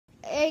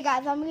Okay,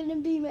 guys, I'm gonna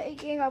be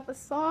making up a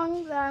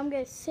song that I'm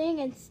gonna sing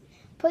and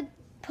put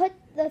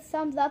the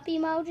thumbs up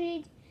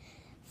emoji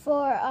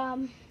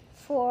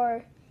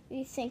for if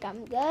you think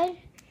I'm good.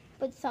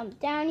 Put thumbs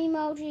down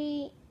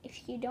emoji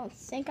if you don't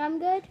think I'm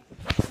good.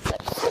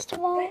 But first of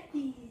all,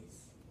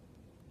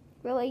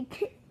 really,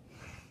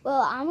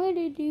 well, I'm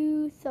gonna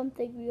do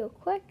something real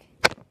quick.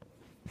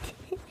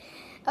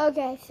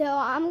 Okay, so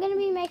I'm gonna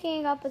be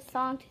making up a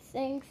song to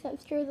sing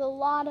since there's a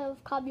lot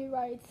of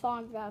copyrighted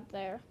songs out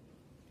there.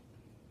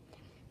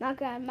 Not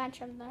gonna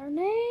mention their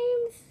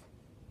names.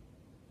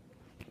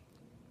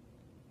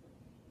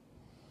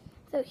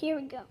 So here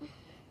we go.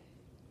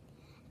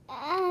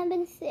 I've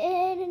been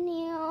sitting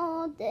here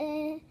all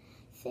day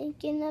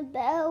thinking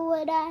about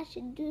what I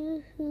should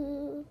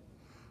do.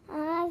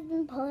 I've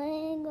been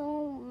playing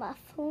on my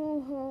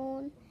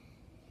phone,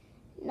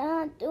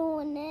 not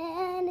doing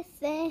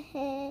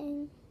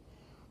anything.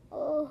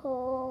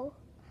 Oh,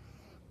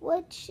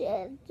 what should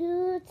I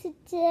do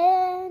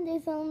today?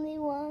 There's only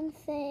one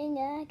thing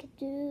I could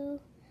do,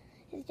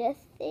 is just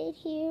sit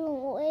here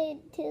and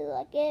wait till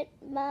I get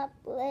my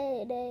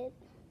plate.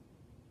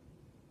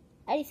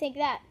 How do you think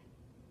that?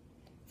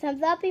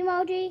 Thumbs up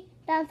emoji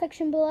down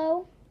section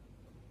below.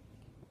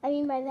 I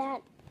mean by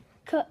that,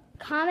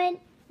 comment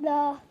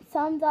the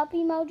thumbs up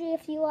emoji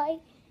if you like,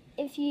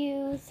 if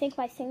you think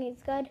my singing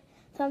is good.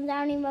 Thumbs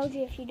down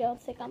emoji if you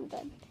don't think I'm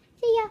good.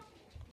 See ya.